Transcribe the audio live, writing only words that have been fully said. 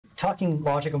talking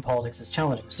logic and politics is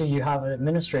challenging. So you have an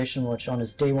administration which on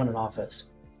his day one in office,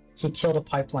 he killed a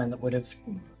pipeline that would have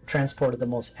transported the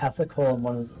most ethical and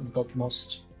one of the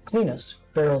most cleanest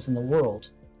barrels in the world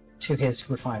to his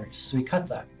refineries. So he cut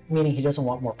that, meaning he doesn't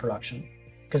want more production,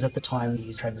 because at the time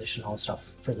he's transitioned all stuff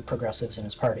for the progressives in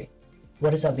his party.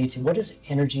 What does that lead to? What does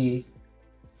energy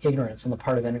ignorance on the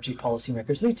part of energy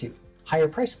policymakers lead to? Higher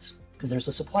prices, because there's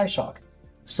a supply shock.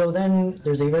 So then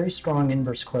there's a very strong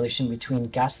inverse correlation between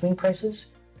gasoline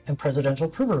prices and presidential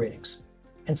approval ratings.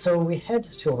 And so we head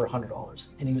to over $100.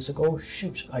 And he was like, oh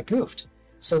shoot, I goofed.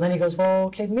 So then he goes, well,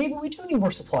 okay, maybe we do need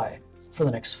more supply for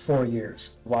the next 4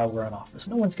 years while we're in office.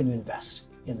 No one's going to invest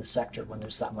in the sector when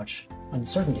there's that much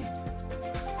uncertainty.